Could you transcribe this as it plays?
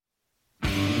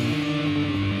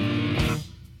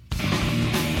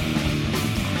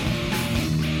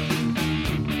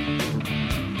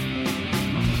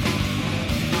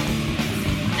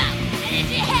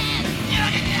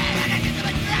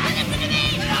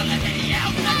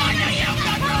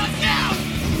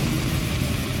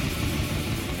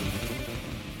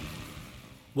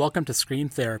Welcome to Scream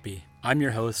Therapy. I'm your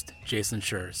host, Jason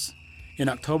Schurz. In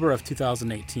October of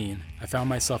 2018, I found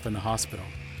myself in the hospital,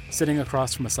 sitting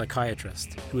across from a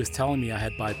psychiatrist who was telling me I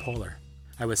had bipolar.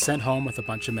 I was sent home with a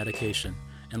bunch of medication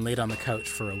and laid on the couch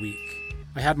for a week.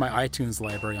 I had my iTunes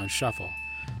library on shuffle,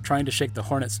 trying to shake the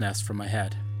hornet's nest from my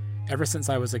head. Ever since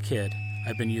I was a kid,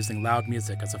 I've been using loud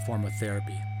music as a form of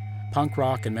therapy. Punk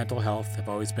rock and mental health have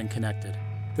always been connected.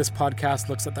 This podcast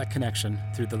looks at that connection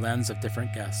through the lens of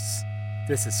different guests.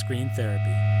 This is Scream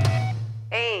Therapy.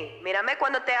 Hey, mírame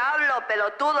cuando te hablo,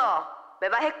 pelotudo. Me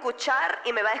vas a escuchar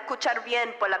y me vas a escuchar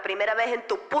bien por la primera vez en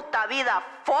tu puta vida,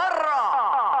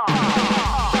 forro.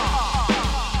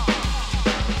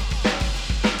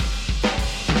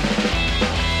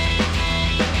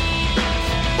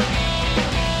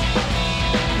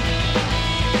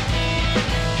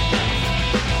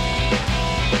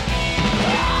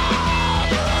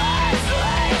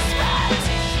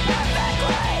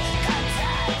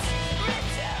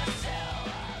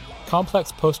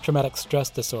 Complex post-traumatic stress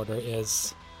disorder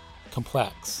is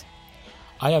complex.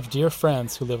 I have dear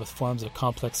friends who live with forms of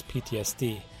complex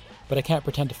PTSD, but I can't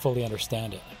pretend to fully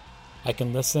understand it. I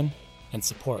can listen and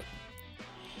support.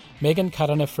 Megan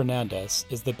Carana Fernandez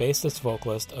is the bassist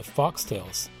vocalist of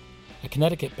Foxtails, a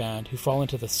Connecticut band who fall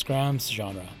into the scrams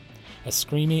genre, a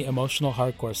screamy, emotional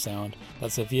hardcore sound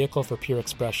that's a vehicle for pure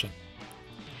expression.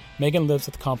 Megan lives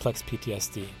with complex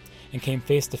PTSD and came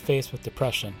face to face with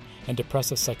depression and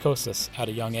depressive psychosis at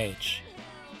a young age.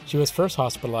 She was first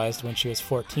hospitalized when she was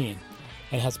 14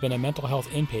 and has been a mental health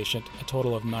inpatient a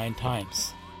total of 9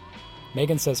 times.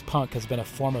 Megan says punk has been a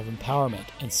form of empowerment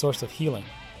and source of healing,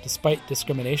 despite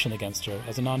discrimination against her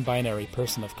as a non-binary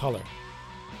person of color.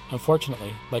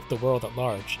 Unfortunately, like the world at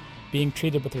large, being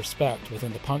treated with respect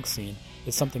within the punk scene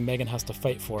is something Megan has to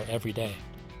fight for every day.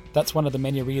 That's one of the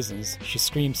many reasons she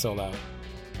screams so loud.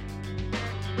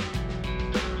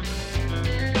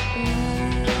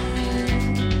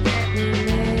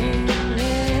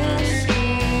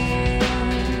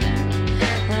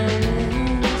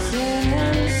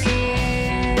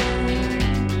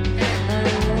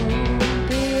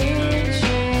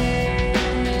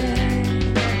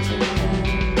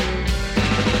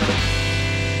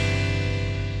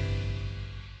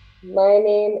 My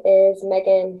name is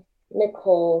Megan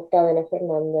Nicole Carana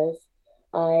Fernandez.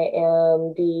 I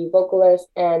am the vocalist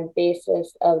and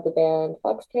bassist of the band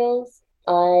Foxtails.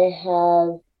 I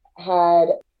have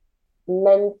had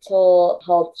mental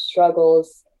health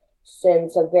struggles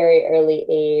since a very early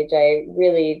age. I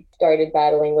really started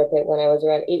battling with it when I was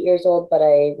around 8 years old, but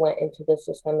I went into the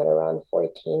system at around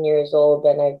 14 years old,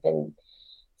 and I've been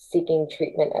seeking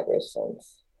treatment ever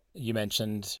since. You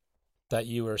mentioned that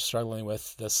you were struggling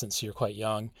with this since you were quite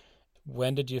young.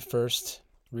 When did you first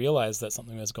realize that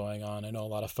something was going on? I know a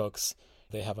lot of folks,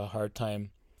 they have a hard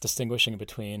time distinguishing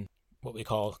between what we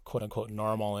call quote unquote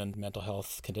normal and mental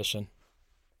health condition.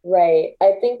 Right.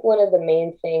 I think one of the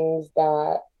main things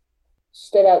that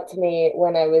stood out to me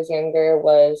when I was younger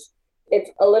was, it's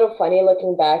a little funny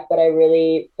looking back, but I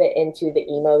really fit into the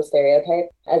emo stereotype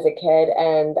as a kid.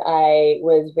 And I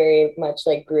was very much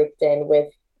like grouped in with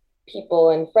people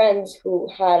and friends who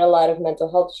had a lot of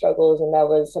mental health struggles, and that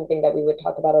was something that we would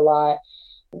talk about a lot.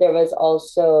 There was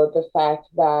also the fact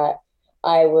that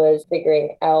I was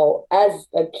figuring out, as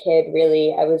a kid,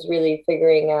 really, I was really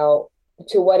figuring out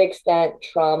to what extent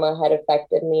trauma had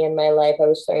affected me in my life. I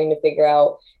was starting to figure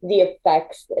out the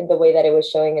effects, the way that it was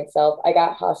showing itself. I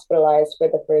got hospitalized for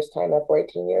the first time at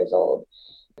 14 years old,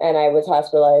 and I was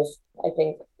hospitalized, I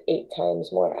think, 8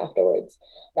 times more afterwards.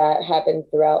 That happened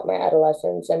throughout my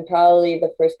adolescence. And probably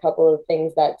the first couple of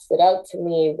things that stood out to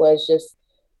me was just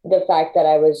the fact that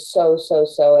I was so,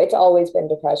 it's always been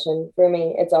depression for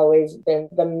me. It's always been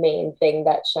the main thing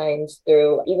that shines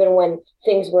through. Even when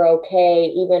things were okay,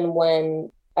 even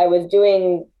when I was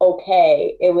doing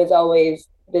okay, it was always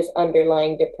this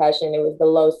underlying depression. It was the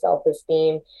low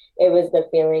self-esteem. It was the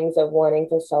feelings of wanting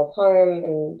to self-harm,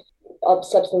 and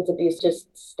substance abuse just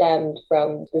stemmed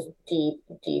from this deep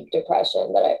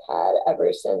depression that I've had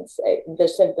ever since the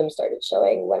symptoms started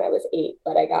showing when I was 8,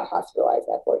 but I got hospitalized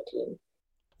at 14.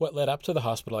 What led up to the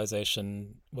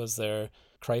hospitalization? Was there a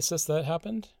crisis that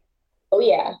happened? Oh,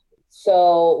 yeah.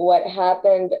 So what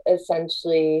happened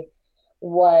essentially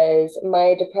was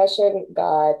my depression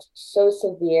got so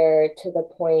severe to the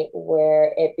point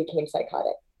where it became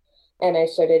psychotic. And I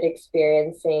started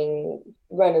experiencing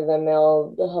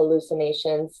run-of-the-mill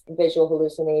hallucinations, visual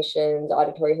hallucinations,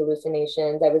 auditory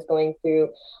hallucinations. I was going through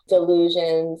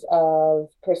delusions of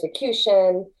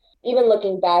persecution. Even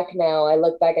looking back now, I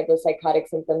look back at those psychotic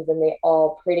symptoms and they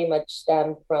all pretty much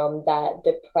stem from that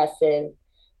depressive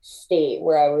state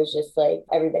where I was just like,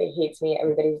 everybody hates me,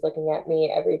 everybody's looking at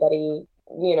me, everybody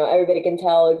can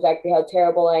tell exactly how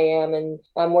terrible I am and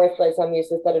I'm worthless, I'm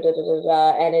useless, da da da da da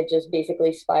da. And it just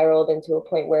basically spiraled into a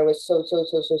point where it was so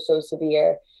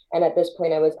severe. And at this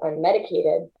point, I was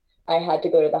unmedicated. I had to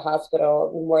go to the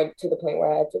hospital, more to the point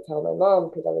where I had to tell my mom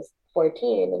because I was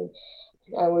 14 and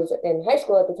I was in high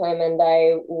school at the time, and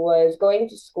I was going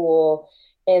to school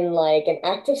in like an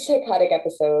active psychotic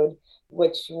episode,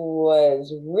 which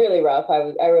was really rough.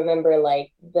 I remember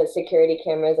like the security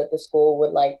cameras at the school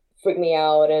would like freak me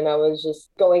out, and I was just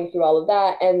going through all of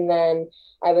that. And then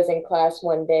I was in class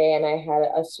one day and I had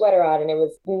a sweater on, and it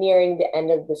was nearing the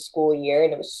end of the school year,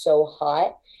 and it was so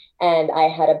hot, and I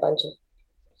had a bunch of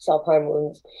self-harm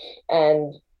wounds,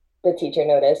 and the teacher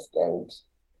noticed, and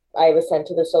I was sent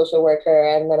to the social worker,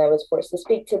 and then I was forced to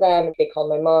speak to them. They called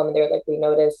my mom and they were like, we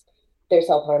noticed there's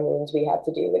self-harm wounds. We have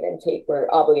to do an intake.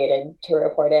 We're obligated to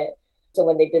report it. So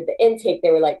when they did the intake,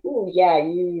 they were like, ooh, yeah,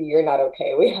 you're not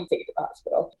okay. We have to take you to the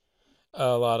hospital.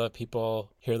 A lot of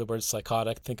people hear the word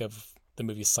psychotic, think of the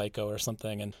movie Psycho or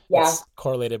something, and Yeah. it's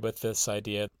correlated with this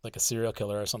idea like a serial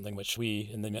killer or something, which we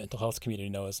in the mental health community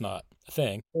know is not a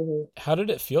thing. Mm-hmm. How did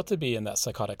it feel to be in that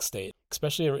psychotic state,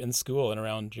 especially in school and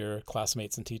around your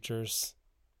classmates and teachers?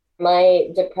 My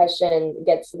depression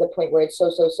gets to the point where it's so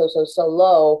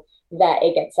low that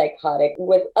it gets psychotic.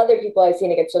 With other people I've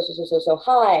seen, it gets so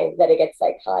high that it gets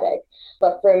psychotic.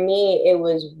 But for me, it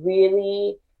was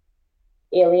really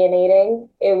alienating.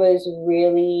 It was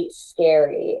really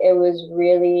scary. It was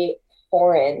really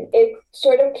foreign. It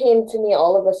sort of came to me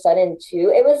all of a sudden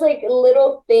too. It was like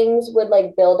little things would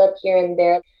like build up here and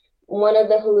there. One of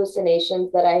the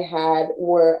hallucinations that I had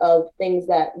were of things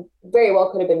that very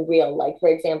well could have been real. Like, for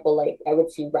example, like I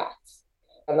would see rats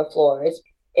on the floors.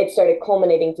 It started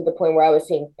culminating to the point where I was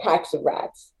seeing packs of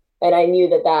rats. And I knew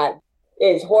that that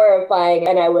is horrifying,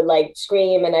 and I would like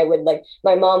scream, and I would like,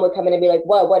 my mom would come in and be like,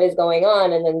 what is going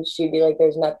on? And then she'd be like,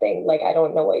 there's nothing, like I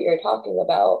don't know what you're talking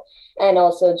about. And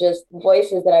also just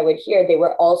voices that I would hear, they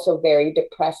were also very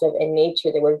depressive in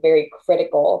nature. They were very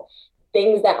critical,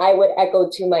 things that I would echo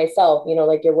to myself,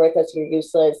 like you're worthless, you're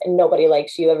useless, and nobody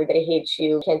likes you, everybody hates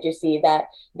you, can't you see that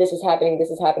this is happening,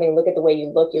 look at the way you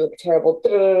look terrible,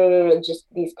 just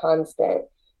these constant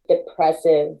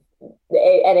depressive,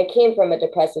 and it came from a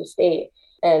depressive state.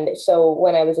 And so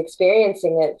when I was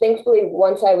experiencing it, thankfully,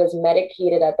 once I was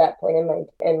medicated at that point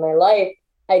in my life,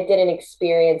 I didn't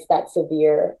experience that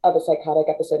severe of a psychotic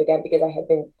episode again because I had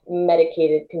been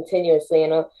medicated continuously.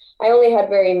 And I only had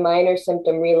very minor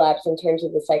symptom relapse in terms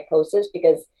of the psychosis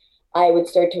because I would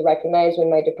start to recognize when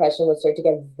my depression would start to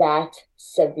get that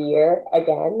severe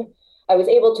again. I was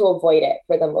able to avoid it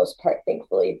for the most part,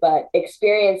 thankfully, but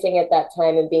experiencing it that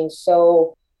time and being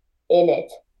so in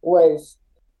it was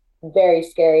very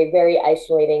scary, very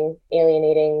isolating,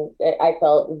 alienating. I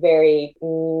felt very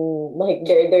like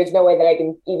there's no way that I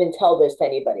can even tell this to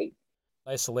anybody.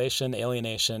 Isolation,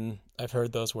 alienation. I've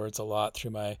heard those words a lot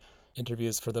through my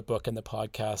interviews for the book and the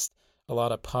podcast. A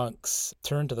lot of punks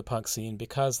turned to the punk scene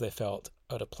because they felt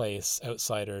out of place,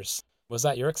 outsiders. Was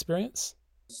that your experience?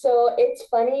 So it's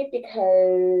funny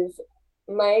because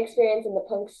my experience in the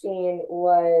punk scene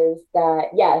was that,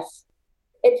 yes,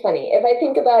 it's funny. If I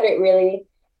think about it really,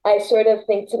 I sort of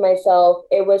think to myself,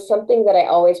 it was something that I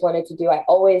always wanted to do. I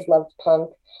always loved punk.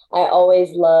 I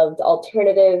always loved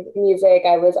alternative music.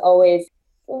 I was always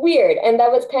weird. And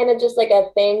that was kind of just like a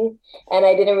thing. And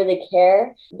I didn't really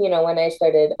care. When I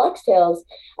started Foxtails,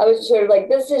 I was sort of like,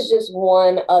 this is just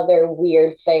one other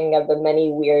weird thing of the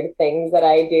many weird things that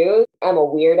I do. I'm a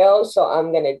weirdo, so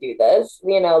I'm going to do this,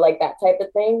 like that type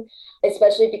of thing,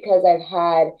 especially because I've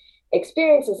had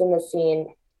experiences in the scene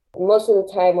most of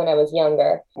the time when I was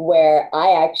younger, where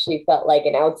I actually felt like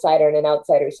an outsider in an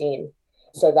outsider scene.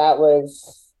 So that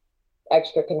was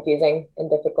extra confusing and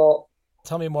difficult.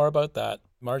 Tell me more about that.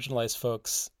 Marginalized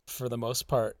folks, for the most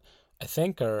part, I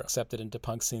think are accepted into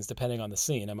punk scenes depending on the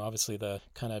scene. Obviously the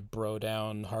kind of bro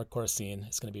down hardcore scene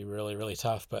is going to be really, really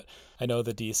tough, but I know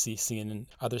the DC scene and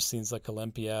other scenes like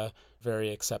Olympia,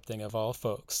 very accepting of all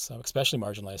folks, especially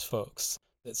marginalized folks.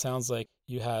 It sounds like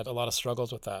you had a lot of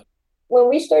struggles with that. When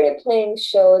we started playing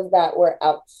shows that were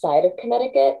outside of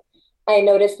Connecticut, I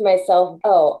noticed myself,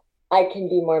 oh, I can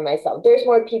be more myself. There's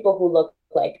more people who look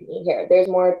like me here. There's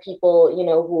more people,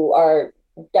 who are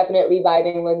definitely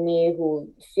vibing with me,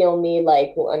 who feel me,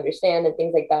 like who understand and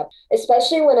things like that.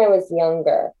 Especially when I was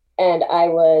younger and I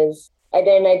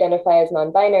didn't identify as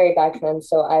non-binary back then.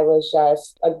 So I was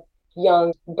just a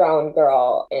young brown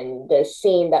girl in the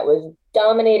scene that was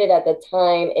dominated at the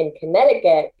time in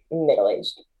Connecticut,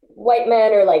 middle-aged white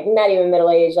men, or like not even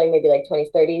middle-aged, like maybe like 20s,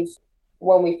 30s.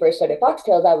 when we first started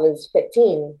Foxtails, I was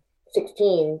 15,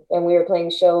 16, and we were playing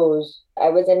shows. I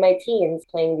was in my teens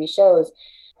playing these shows,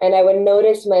 and I would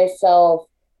notice myself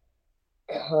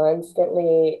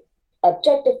constantly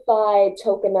objectified,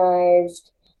 tokenized.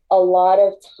 A lot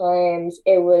of times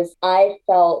I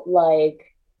felt like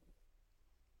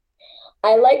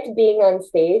I liked being on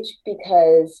stage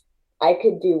because I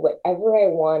could do whatever I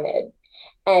wanted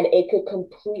and it could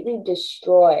completely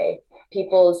destroy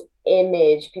people's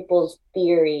image, people's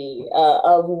theory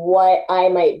of what I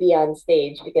might be on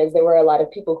stage, because there were a lot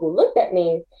of people who looked at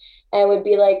me and would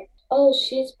be like, oh,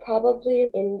 she's probably an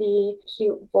indie,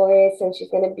 cute voice, and she's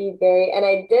going to be very, and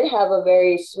I did have a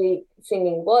very sweet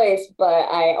singing voice, but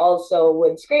I also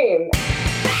would scream.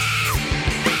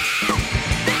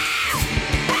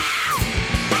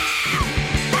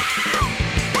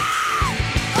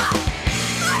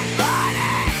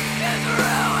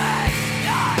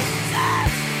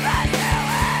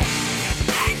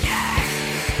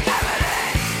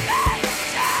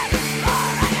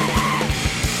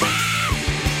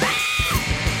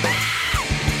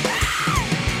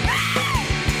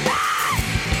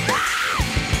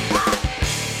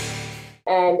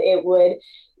 And it would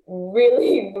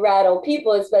really rattle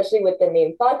people, especially with the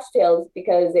name Foxtails,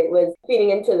 because it was feeding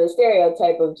into the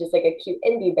stereotype of just like a cute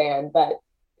indie band, but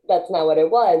that's not what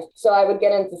it was. So I would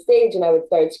get onto stage and I would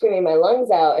start screaming my lungs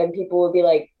out, and people would be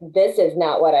like, this is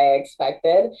not what I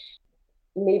expected.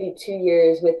 Maybe 2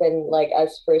 years within like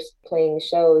us first playing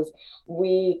shows,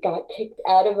 we got kicked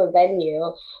out of a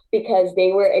venue because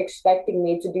they were expecting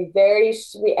me to be very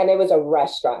sweet, and it was a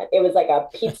restaurant. It was like a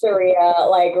pizzeria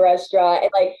like restaurant,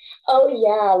 and like, oh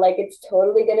yeah, like it's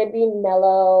totally gonna be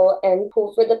mellow and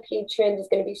cool for the patrons. It's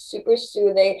gonna be super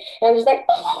soothing, and I'm just like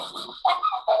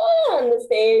on the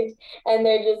stage, and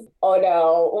they're just, oh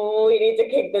no, we need to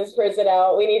kick this person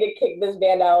out. We need to kick this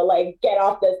band out. Like, get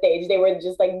off the stage. They were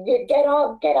just like, get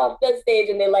off the stage,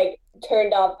 and they like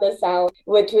turned off the sound,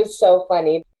 which was so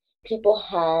funny. People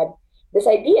had this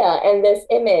idea and this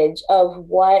image of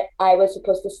what I was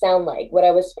supposed to sound like, what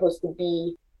I was supposed to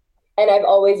be. And I've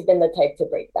always been the type to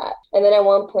break that. And then at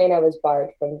one point I was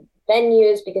barred from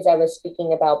venues because I was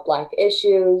speaking about Black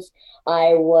issues.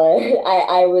 I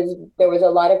was there was a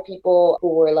lot of people who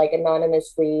were like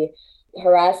anonymously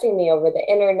harassing me over the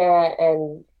internet.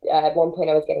 And at one point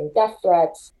I was getting death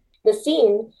threats. The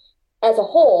scene as a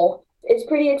whole is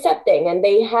pretty accepting, and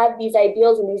they have these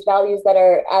ideals and these values that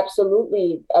are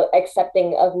absolutely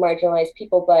accepting of marginalized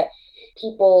people, but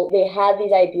they have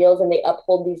these ideals and they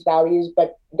uphold these values,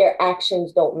 but their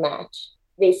actions don't match.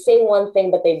 They say one thing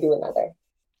but they do another.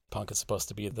 Punk is supposed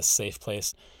to be the safe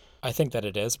place. I think that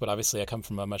it is, but obviously I come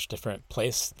from a much different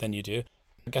place than you do.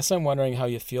 I guess I'm wondering how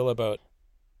you feel about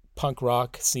punk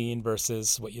rock scene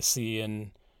versus what you see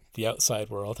in the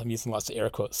outside world. I'm using lots of air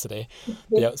quotes today.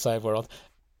 The outside world.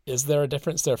 Is there a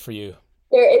difference there for you?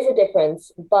 There is a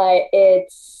difference, but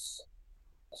it's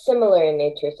similar in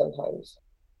nature sometimes.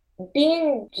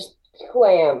 Being just who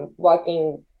I am,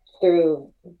 walking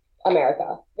through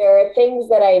America, there are things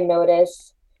that I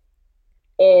notice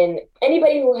in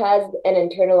anybody who has an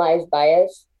internalized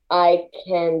bias. I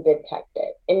can detect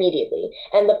it immediately.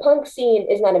 And the punk scene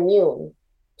is not immune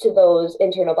to those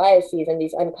internal biases and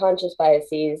these unconscious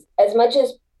biases. As much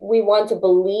as we want to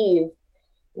believe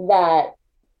that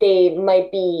they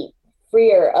might be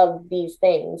freer of these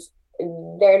things,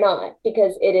 they're not,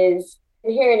 because it is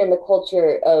inherent in the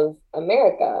culture of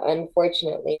America,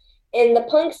 unfortunately. In the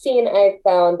punk scene, I've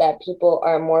found that people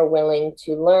are more willing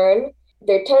to learn.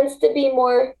 There tends to be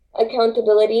more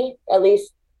accountability, at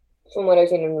least from what I've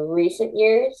seen in recent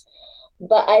years.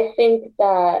 But I think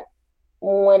that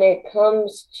when it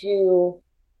comes to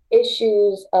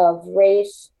issues of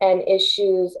race and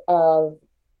issues of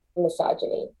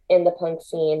misogyny in the punk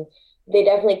scene, they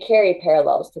definitely carry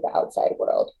parallels to the outside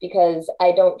world, because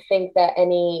I don't think that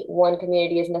any one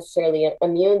community is necessarily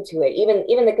immune to it.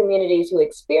 Even the communities who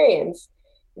experience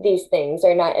these things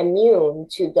are not immune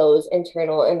to those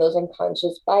internal and those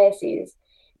unconscious biases.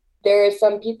 There are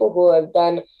some people who have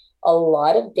done a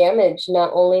lot of damage,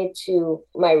 not only to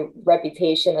my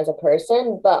reputation as a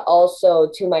person, but also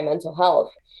to my mental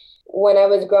health. When I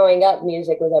was growing up,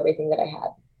 music was everything that I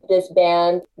had. This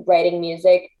band, writing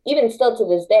music, even still to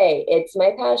this day, it's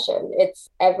my passion. It's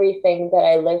everything that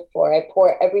I live for. I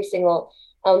pour every single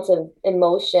ounce of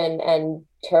emotion and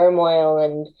turmoil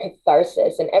and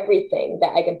catharsis and everything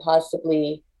that I can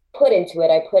possibly put into it,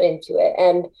 I put into it.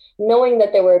 And knowing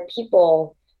that there were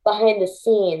people behind the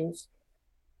scenes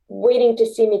waiting to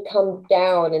see me come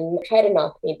down and try to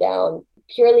knock me down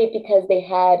purely because they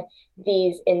had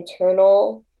these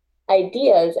internal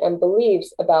ideas and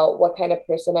beliefs about what kind of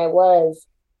person I was,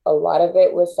 a lot of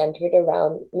it was centered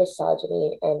around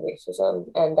misogyny and racism.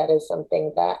 And that is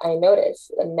something that I notice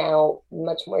now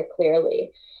much more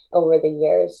clearly over the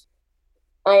years.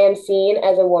 I am seen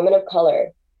as a woman of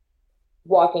color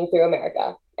walking through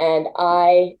America, and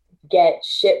I get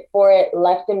shit for it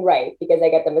left and right because I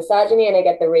get the misogyny and I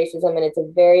get the racism, and it's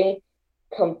a very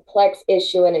complex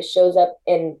issue and it shows up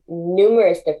in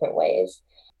numerous different ways.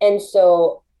 And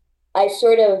so I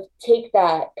sort of take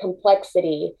that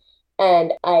complexity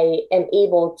and I am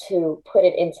able to put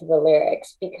it into the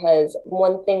lyrics, because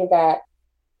one thing that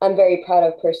I'm very proud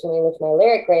of personally with my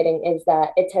lyric writing is that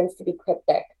it tends to be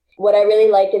cryptic. What I really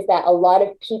like is that a lot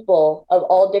of people of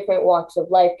all different walks of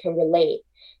life can relate.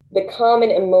 The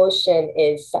common emotion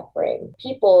is suffering.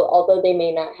 People, although they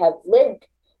may not have lived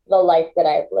the life that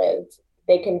I've lived,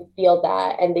 they can feel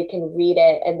that and they can read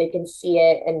it and they can see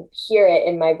it and hear it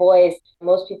in my voice.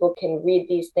 Most people can read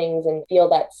these things and feel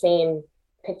that same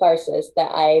catharsis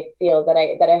that I feel, that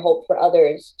I hope for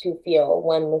others to feel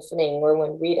when listening or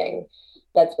when reading.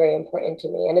 That's very important to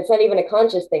me. And it's not even a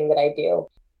conscious thing that I do.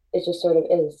 It just sort of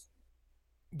is.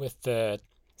 With the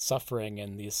suffering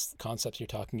and these concepts you're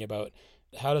talking about,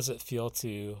 how does it feel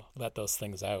to let those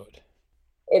things out?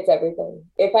 It's everything.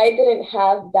 If I didn't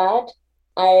have that,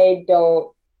 I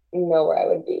don't know where I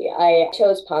would be. I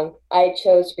chose punk. I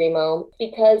chose screamo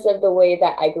because of the way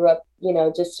that I grew up,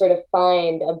 just sort of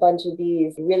find a bunch of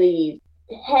these really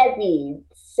heavy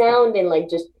sounding, like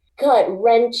just gut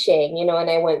wrenching, and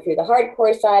I went through the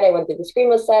hardcore side, I went through the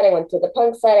screamo side, I went to the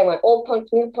punk side, I went old punk,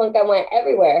 new punk, I went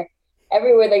everywhere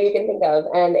that you can think of.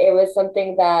 And it was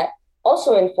something that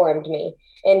also informed me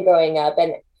in growing up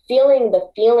and feeling the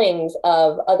feelings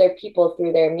of other people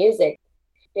through their music.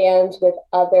 Bands with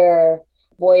other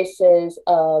voices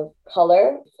of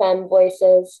color, femme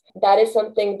voices. That is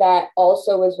something that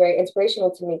also was very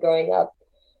inspirational to me growing up.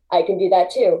 I can do that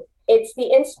too. It's the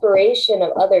inspiration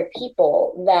of other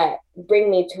people that bring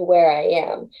me to where I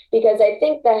am. Because I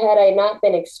think that had I not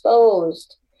been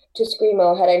exposed to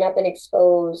screamo, had I not been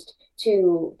exposed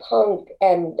to punk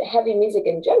and heavy music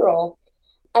in general,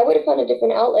 I would have found a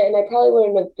different outlet and I probably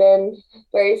wouldn't have been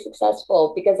very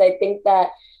successful, because I think that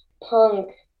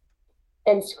punk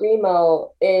and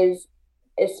screamo is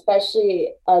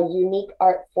especially a unique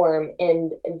art form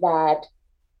in that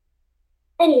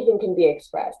anything can be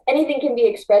expressed. Anything can be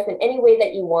expressed in any way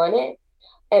that you want it,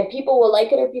 and people will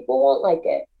like it or people won't like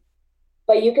it.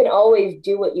 But you can always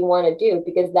do what you want to do,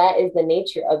 because that is the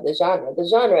nature of the genre. The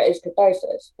genre is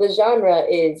catharsis. The genre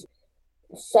is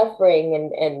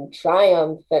suffering and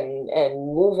triumph and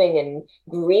moving and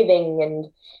grieving and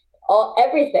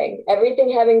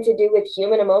everything having to do with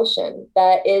human emotion.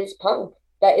 That is punk,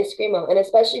 that is screamo, and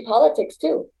especially politics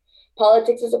too.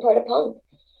 Politics is a part of punk.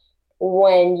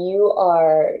 When you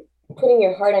are putting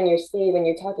your heart on your sleeve and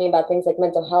you're talking about things like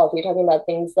mental health, you're talking about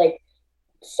things like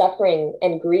suffering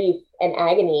and grief and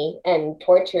agony and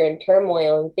torture and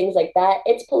turmoil and things like that,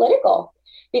 it's political.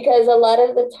 Because a lot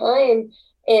of the time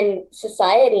in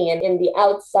society and in the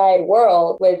outside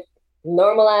world with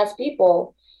normal ass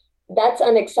people, that's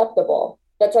unacceptable.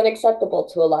 That's unacceptable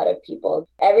to a lot of people.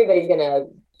 Everybody's going to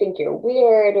think you're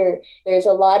weird, or there's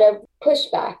a lot of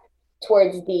pushback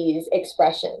towards these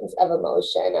expressions of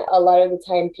emotion. A lot of the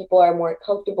time, people are more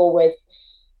comfortable with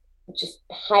just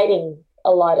hiding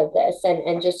a lot of this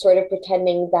and just sort of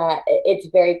pretending that it's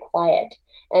very quiet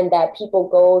and that people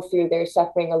go through their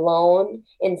suffering alone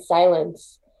in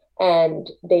silence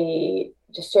and they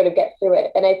just sort of get through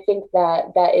it. And I think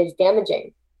that that is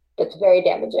damaging. That's very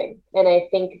damaging. And I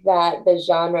think that the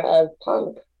genre of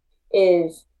punk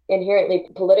is inherently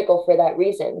political for that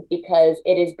reason, because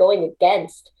it is going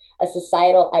against a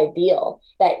societal ideal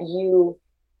that you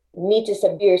need to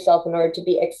subdue yourself in order to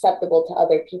be acceptable to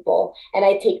other people. And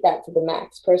I take that to the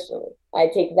max personally. I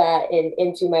take that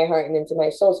into my heart and into my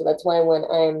soul. So that's why when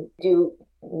I do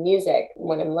music,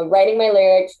 when I'm writing my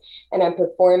lyrics and I'm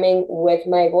performing with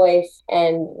my voice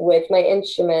and with my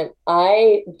instrument,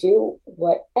 I do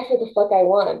whatever the fuck I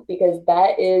want, because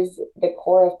that is the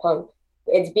core of punk.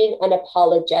 It's being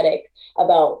unapologetic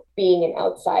about being an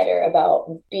outsider,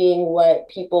 about being what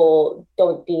people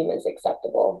don't deem as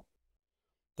acceptable.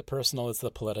 The personal is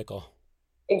the political.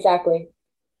 Exactly.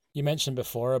 You mentioned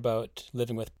before about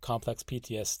living with complex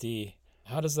PTSD.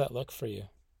 How does that look for you?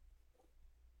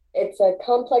 It's a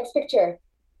complex picture.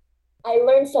 I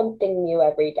learn something new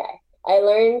every day. I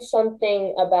learn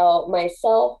something about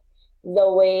myself,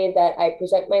 the way that I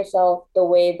present myself, the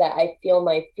way that I feel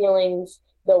my feelings,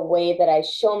 the way that I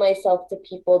show myself to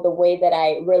people, the way that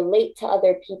I relate to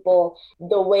other people,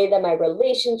 the way that my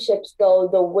relationships go,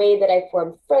 the way that I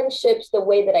form friendships, the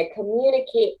way that I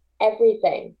communicate.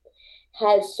 Everything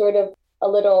has sort of a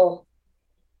little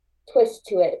twist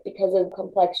to it because of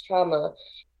complex trauma.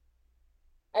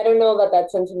 I don't know about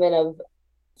that sentiment of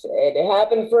it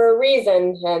happened for a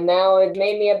reason and now it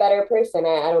made me a better person.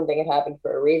 I don't think it happened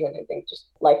for a reason. I think just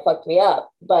life fucked me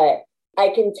up. But I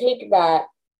can take that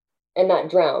and not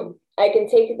drown. I can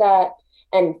take that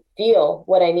and feel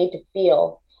what I need to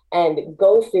feel and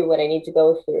go through what I need to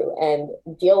go through and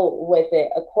deal with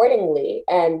it accordingly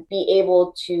and be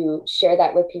able to share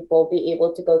that with people, be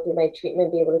able to go through my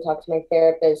treatment, be able to talk to my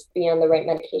therapist, be on the right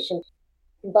medication.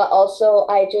 But also,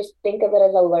 I just think of it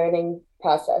as a learning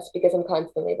process because I'm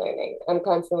constantly learning. I'm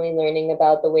constantly learning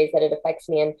about the ways that it affects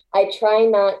me. And I try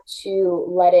not to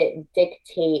let it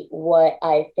dictate what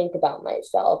I think about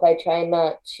myself. I try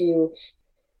not to,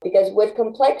 because with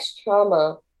complex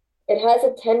trauma, it has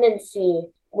a tendency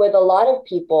with a lot of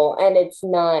people, and it's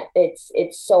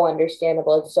so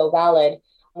understandable, it's so valid,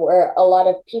 where a lot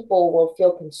of people will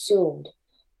feel consumed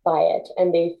by it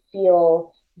and they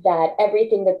feel that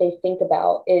everything that they think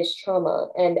about is trauma,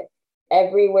 and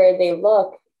everywhere they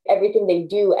look, everything they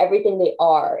do, everything they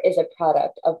are is a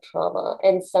product of trauma.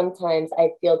 And sometimes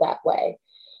I feel that way,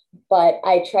 but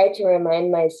I try to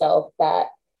remind myself that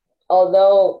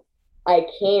although I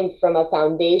came from a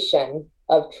foundation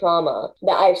of trauma,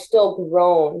 that I've still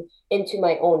grown into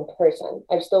my own person.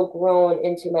 I've still grown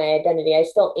into my identity. I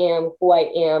still am who I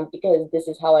am because this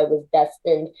is how I was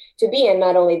destined to be. And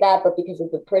not only that, but because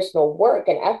of the personal work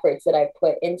and efforts that I've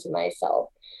put into myself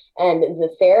and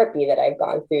the therapy that I've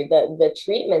gone through, the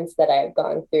treatments that I've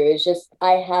gone through. Is just,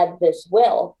 I had this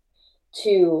will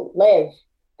to live.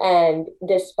 And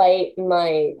despite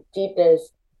my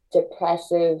deepest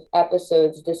depressive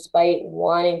episodes, despite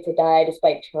wanting to die,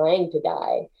 despite trying to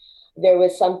die, there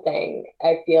was something,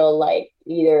 I feel like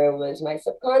either it was my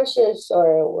subconscious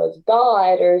or it was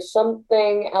God or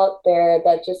something out there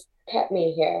that just kept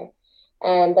me here.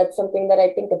 And that's something that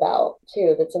I think about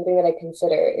too. That's something that I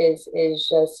consider is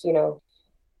just,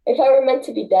 if I were meant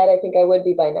to be dead, I think I would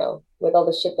be by now with all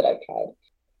the shit that I've tried.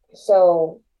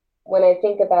 So when I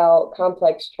think about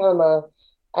complex trauma,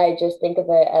 I just think of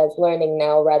it as learning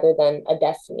now rather than a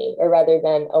destiny or rather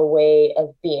than a way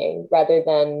of being, rather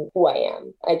than who I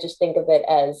am. I just think of it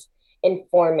as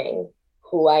informing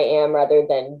who I am rather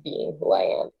than being who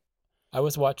I am. I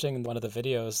was watching one of the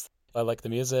videos. I liked the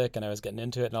music and I was getting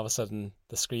into it, and all of a sudden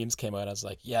the screams came out. I was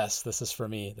like, yes, this is for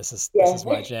me. This Yeah. is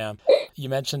my jam. You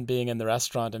mentioned being in the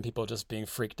restaurant and people just being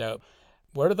freaked out.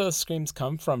 Where do those screams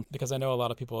come from? Because I know a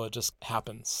lot of people, it just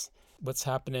happens. What's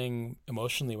happening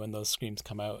emotionally when those screams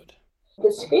come out?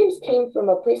 The screams came from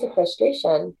a place of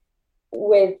frustration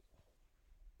with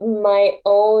my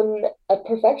own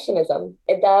perfectionism.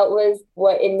 That was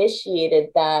what initiated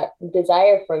that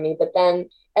desire for me. But then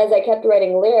as I kept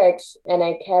writing lyrics and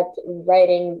I kept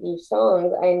writing these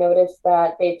songs, I noticed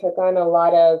that they took on a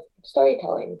lot of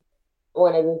storytelling.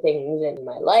 One of the things in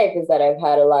my life is that I've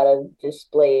had a lot of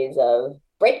displays of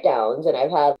breakdowns, and I've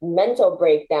had mental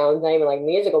breakdowns, not even like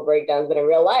musical breakdowns, but in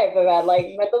real life I've had like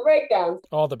mental breakdowns.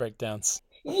 All the breakdowns.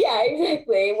 Yeah,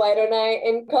 exactly. Why don't I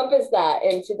encompass that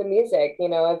into the music?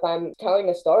 If I'm telling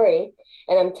a story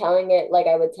and I'm telling it like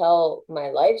I would tell my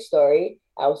life story,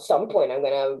 at some point I'm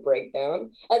going to have a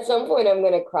breakdown. At some point I'm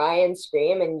going to cry and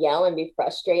scream and yell and be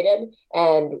frustrated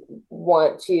and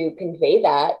want to convey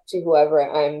that to whoever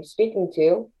I'm speaking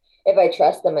to, if I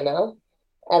trust them enough,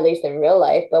 at least in real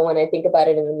life. But when I think about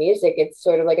it in the music, it's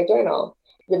sort of like a journal.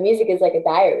 The music is like a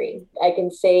diary. I can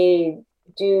say,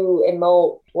 do,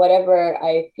 emote whatever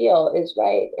I feel is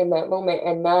right in that moment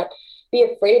and not be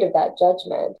afraid of that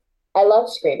judgment. I love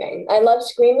screaming. I love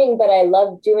screaming, but I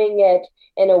love doing it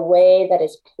in a way that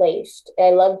is placed. I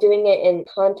love doing it in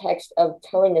context of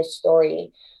telling a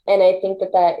story. And I think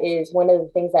that that is one of the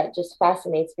things that just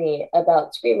fascinates me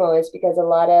about Screamo, is because a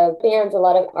lot of bands, a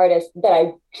lot of artists that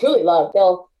I truly love,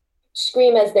 they'll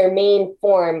scream as their main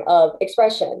form of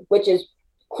expression, which is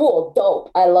cool,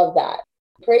 dope. I love that.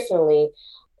 Personally,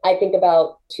 I think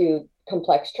about to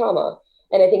complex trauma,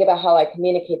 and I think about how I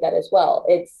communicate that as well.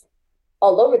 It's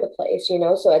all over the place,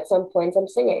 So at some points I'm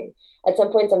singing, at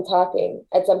some points I'm talking,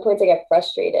 at some points I get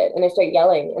frustrated and I start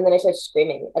yelling, and then I start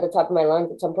screaming at the top of my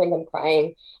lungs. At some points I'm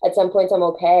crying, at some points I'm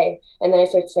okay, and then I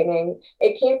start singing.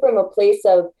 It came from a place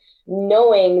of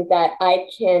knowing that I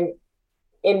can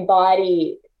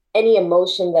embody any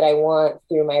emotion that I want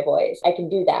through my voice. I can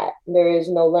do that. There is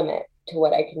no limit to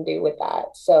what I can do with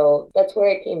that. So that's where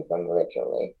it came from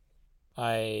originally.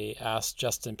 I asked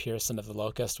Justin Pearson of The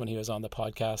Locust when he was on the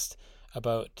podcast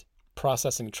about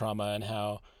processing trauma and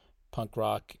how punk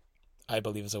rock, I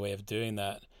believe, is a way of doing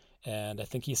that. And I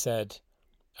think he said,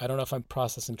 I don't know if I'm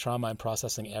processing trauma, I'm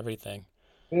processing everything.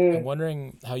 I'm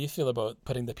wondering how you feel about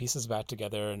putting the pieces back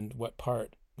together and what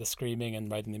part the screaming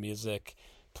and writing the music,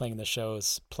 playing the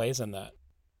shows plays in that.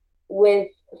 With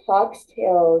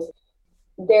Foxtails,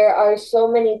 there are so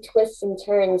many twists and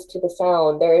turns to the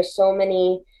sound. There are so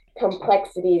many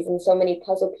complexities and so many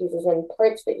puzzle pieces and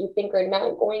parts that you think are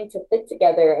not going to fit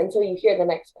together until you hear the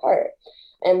next part.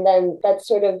 And then that's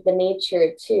sort of the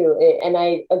nature too. And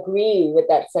I agree with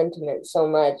that sentiment so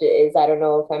much. Is I don't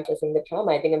know if I'm processing the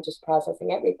trauma. I think I'm just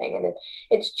processing everything. And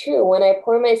it's true. When I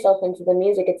pour myself into the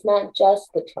music, it's not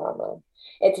just the trauma.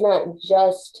 It's not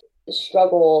just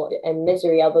struggle and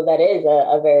misery, although that is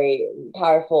a very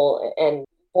powerful and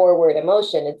forward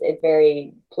emotion. It's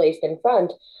very placed in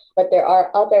front. But there are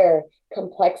other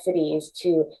complexities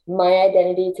to my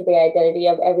identity, to the identity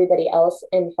of everybody else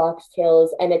in Foxtails,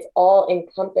 and it's all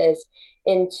encompassed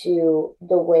into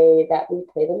the way that we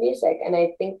play the music. And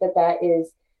I think that that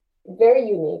is very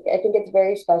unique. I think it's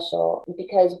very special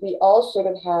because we all sort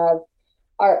of have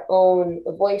our own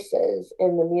voices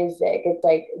in the music. It's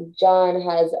like John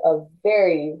has a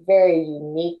very, very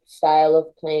unique style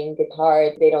of playing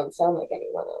guitar. They don't sound like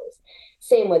anyone else.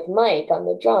 Same with Mike on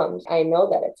the drums. I know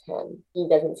that it's him. He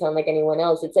doesn't sound like anyone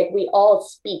else. It's like we all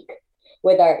speak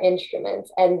with our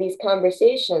instruments, and these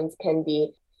conversations can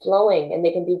be flowing and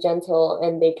they can be gentle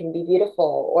and they can be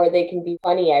beautiful, or they can be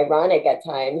funny, ironic at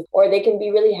times, or they can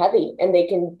be really heavy and they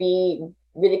can be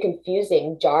really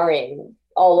confusing, jarring,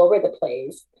 all over the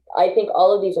place. I think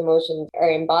all of these emotions are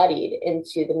embodied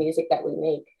into the music that we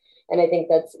make. And I think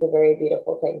that's a very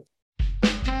beautiful thing.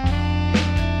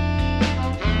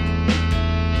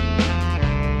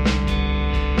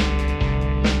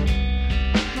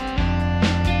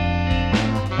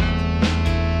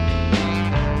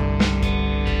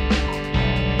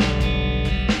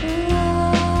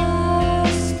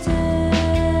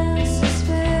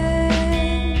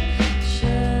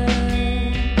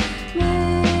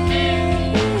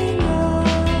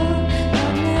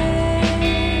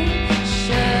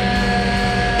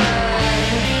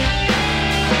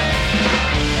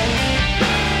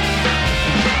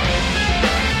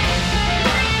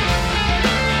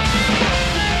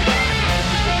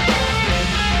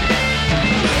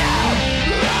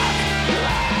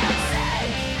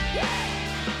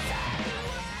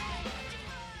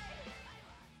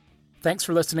 Thanks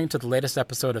for listening to the latest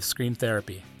episode of Scream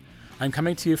Therapy. I'm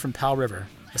coming to you from Powell River,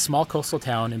 a small coastal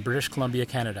town in British Columbia,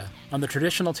 Canada, on the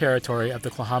traditional territory of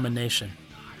the Tla'amin Nation.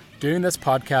 Doing this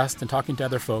podcast and talking to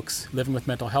other folks living with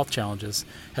mental health challenges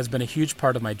has been a huge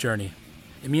part of my journey.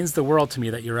 It means the world to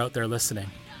me that you're out there listening.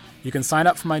 You can sign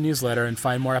up for my newsletter and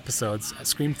find more episodes at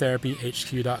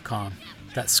screamtherapyhq.com.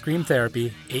 That's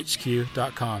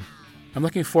screamtherapyhq.com. I'm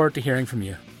looking forward to hearing from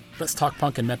you. Let's talk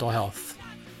punk and mental health.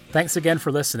 Thanks again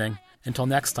for listening. Until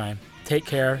next time, take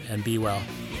care and be well.